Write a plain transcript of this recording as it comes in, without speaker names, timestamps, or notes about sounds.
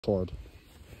Sword.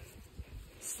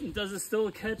 Does it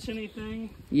still catch anything?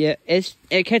 Yeah, it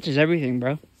catches everything,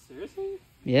 bro. Seriously?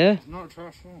 Yeah. It's not a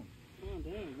trash phone. Oh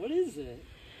damn! What is it?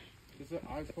 It's an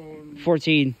iPhone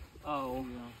 14. Oh,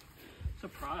 yeah.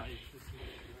 Surprised. It's not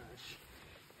trash.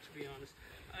 To be honest,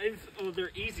 oh, they're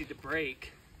easy to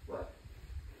break.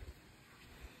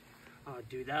 Oh,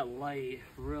 dude, that light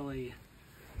really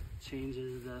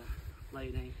changes the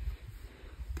lighting.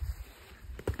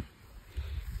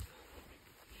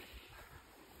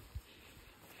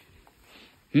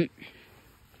 Hmm.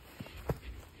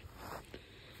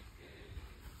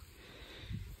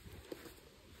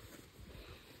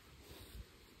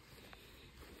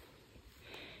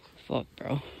 Fuck,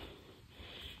 bro.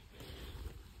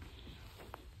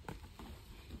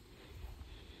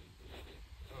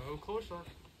 Oh, closer.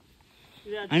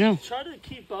 Yeah, I know. Try to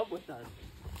keep up with us,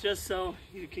 just so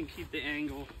you can keep the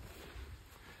angle.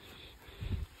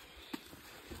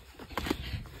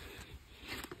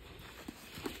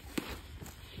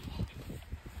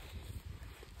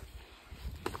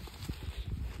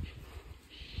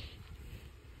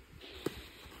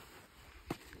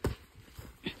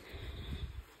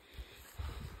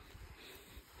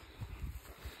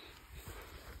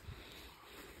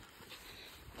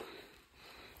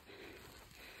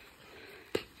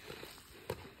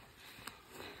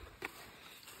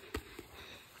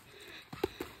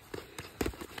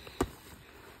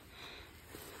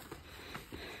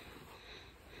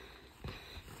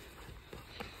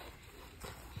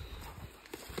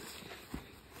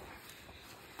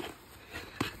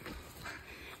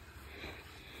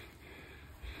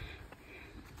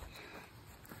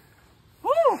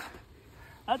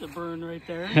 That's a burn right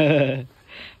there.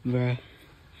 Bruh.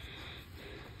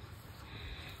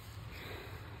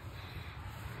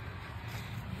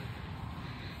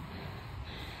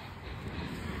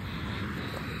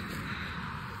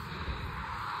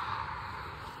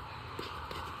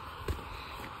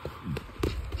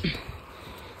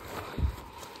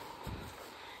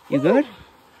 You good?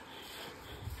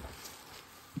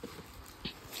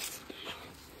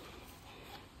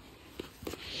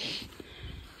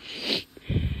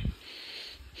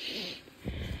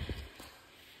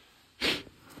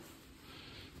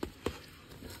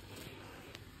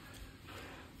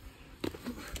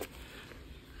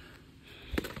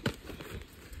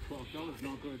 Fuck, that was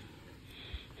not good.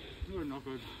 You were not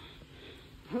good.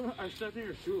 I stepped in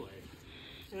your shoelace.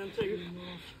 And I'm taking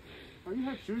Oh, you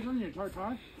had shoes on the entire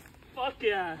time? fuck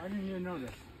yeah. I didn't even notice.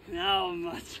 Now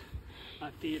my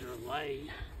feet are light.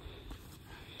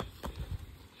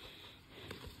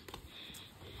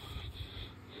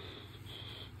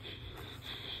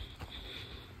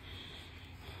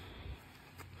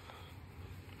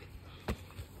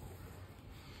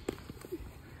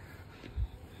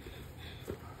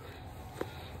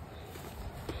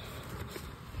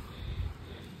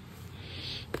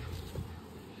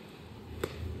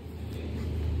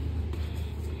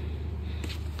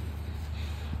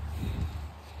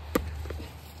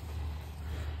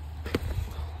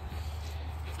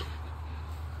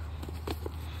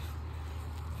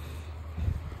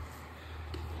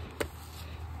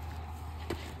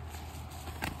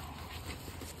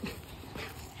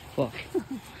 Fuck.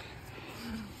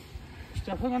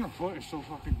 Stepping on a foot is so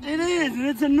fucking... It is, and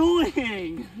it's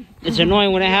annoying. It's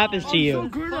annoying when it happens to I'm so you.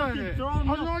 good at it. Fucking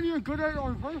I'm not even good at it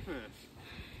on purpose.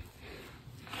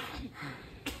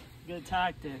 Good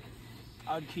tactic.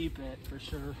 I'd keep it for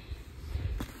sure.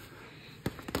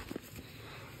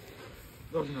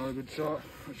 That was another good shot.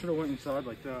 I should have went inside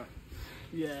like that.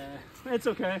 Yeah, it's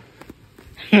okay.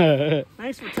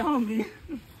 Thanks for telling me.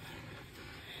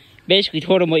 Basically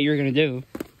told him what you were gonna do.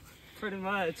 Pretty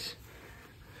much.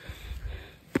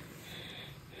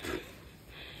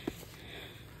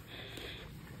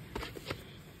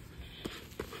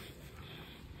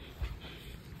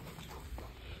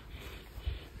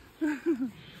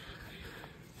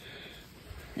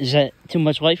 Is that too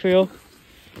much light for you?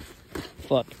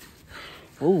 Fuck.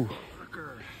 Ooh.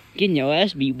 Getting your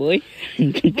ass beat, boy.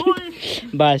 Boy.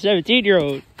 By a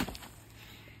 17-year-old.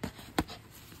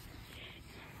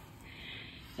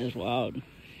 That's wild.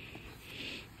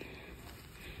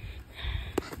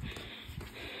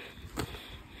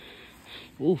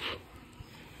 Oof.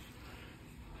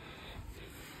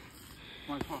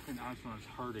 My fucking asthma is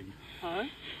hurting. Huh?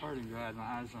 Hurting bad,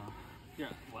 my asthma. Yeah,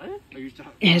 what? I used to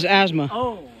have... His asthma.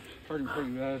 Oh, Hurting pretty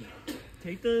bad.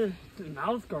 take the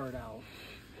mouth guard out.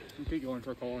 Keep going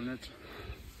for calling it.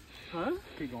 Huh?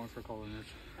 Keep going for calling it.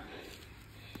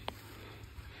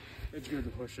 It's good to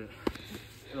push it.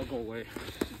 It'll go away.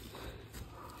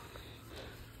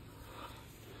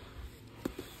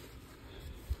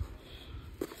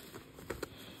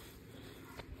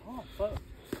 fuck.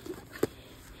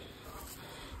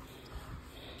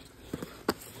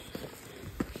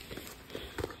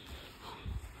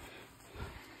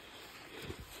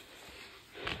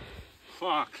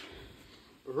 Fuck.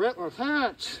 Rip my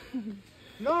pants.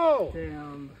 No.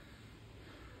 Damn.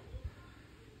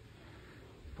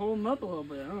 Pull them up a little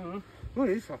bit, huh? Who are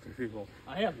these fucking people?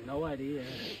 I have no idea.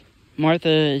 Martha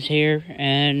is here,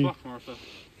 and Fuck Martha.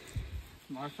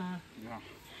 Martha? Yeah.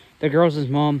 the girl's his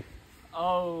mom.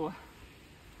 Oh.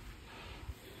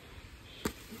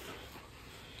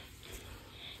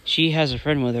 She has a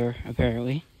friend with her,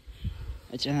 apparently.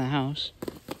 It's in the house.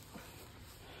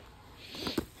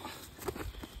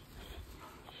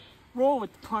 Roll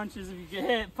with the punches if you get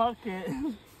hit. Fuck it.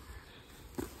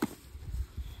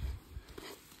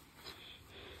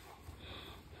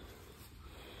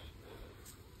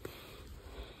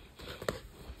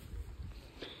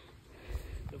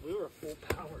 If we were full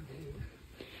power, dude,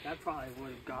 that probably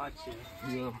would have got you.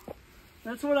 Yeah.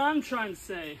 That's what I'm trying to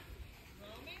say.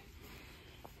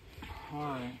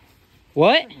 Alright.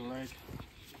 What?